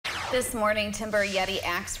This morning, Timber Yeti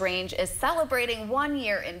Axe Range is celebrating 1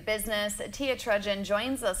 year in business. Tia Trudgeon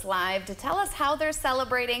joins us live to tell us how they're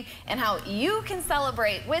celebrating and how you can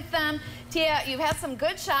celebrate with them. Tia, you've had some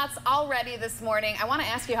good shots already this morning. I want to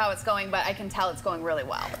ask you how it's going, but I can tell it's going really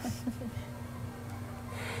well.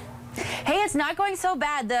 Hey, it's not going so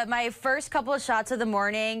bad. My first couple of shots of the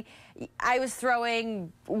morning, I was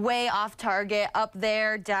throwing way off target, up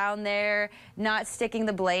there, down there, not sticking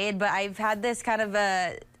the blade, but I've had this kind of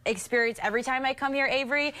a experience every time I come here,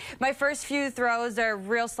 Avery. My first few throws are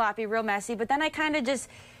real sloppy, real messy, but then I kind of just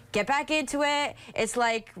get back into it. It's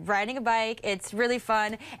like riding a bike. It's really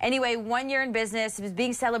fun. Anyway, 1 year in business is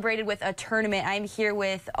being celebrated with a tournament. I'm here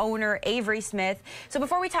with owner Avery Smith. So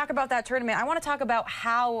before we talk about that tournament, I want to talk about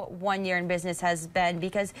how 1 year in business has been,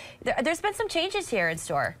 because there's been some changes here in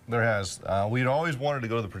store. There has. We'd always wanted to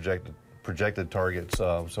go to the projected targets,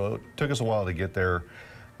 so it took us a while to get there.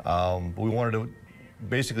 We wanted to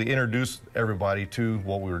basically introduce everybody to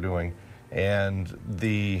what we were doing. And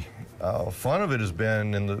the fun of it has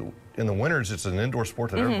been in the winters. It's an indoor sport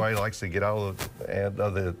that everybody likes to get out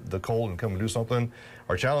of the cold and come and do something.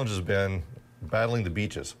 Our challenge has been battling the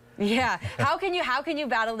beaches. Yeah, how can you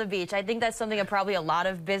battle the beach? I think that's something that probably a lot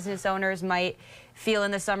of business owners might feel in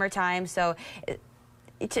the summertime. So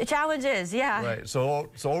challenges, yeah. Right. So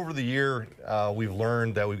over the year, we've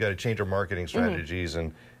learned that we've got to change our marketing strategies,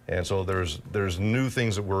 and so there's new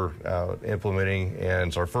things that we're implementing, and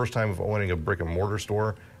it's our first time of owning a brick and mortar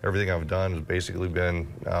store. Everything I've done has basically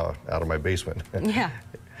been out of my basement. Yeah.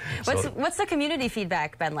 What's the community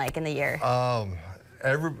feedback been like in the year? I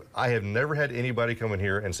have never had anybody come in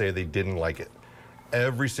here and say they didn't like it.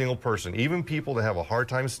 Every single person, even people that have a hard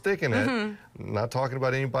time sticking it, not talking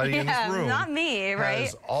about anybody in this room, not me, right?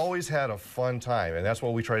 Has always had a fun time, and that's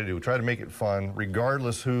what we try to do. We try to make it fun,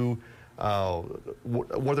 regardless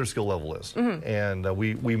what their skill level is, and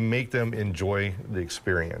we make them enjoy the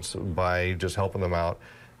experience by just helping them out,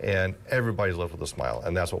 and everybody's left with a smile,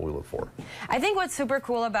 and that's what we look for. I think what's super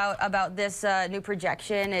cool about this new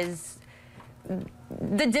projection is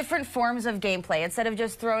the different forms of gameplay. Instead of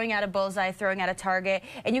just throwing at a bullseye, throwing at a target,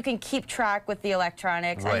 and you can keep track with the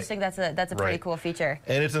electronics. Right. I just think that's a pretty cool feature.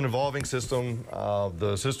 And it's an evolving system.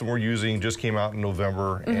 The system we're using just came out in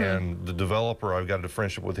November, and the developer, I've got a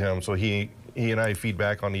friendship with him, so he and I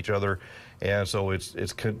feedback on each other, and so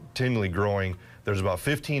it's continually growing. There's about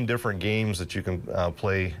 15 different games that you can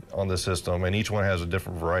play on the system, and each one has a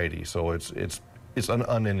different variety. So it's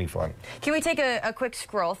unending fun. Can we take a quick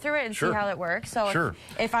scroll through it and see how it works? So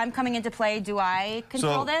if I'm coming into play, do I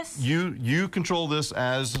control this? You control this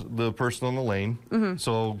as the person on the lane.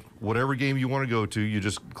 So whatever game you want to go to, you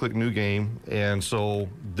just click new game. And so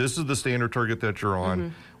this is the standard target that you're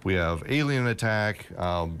on. We have alien attack,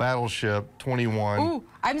 battleship, 21. Ooh,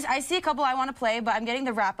 I see a couple I want to play, but I'm getting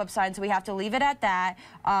the wrap-up sign, so we have to leave it at that.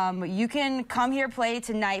 You can come here, play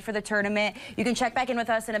tonight for the tournament. You can check back in with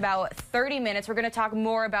us in about 30 minutes. We're going to talk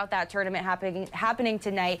more about that tournament happening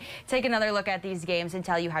tonight, take another look at these games, and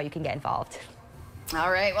tell you how you can get involved.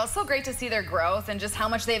 All right. Well, it's so great to see their growth and just how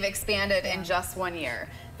much they've expanded in just 1 year.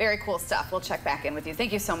 Very cool stuff. We'll check back in with you.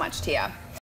 Thank you so much, Tia.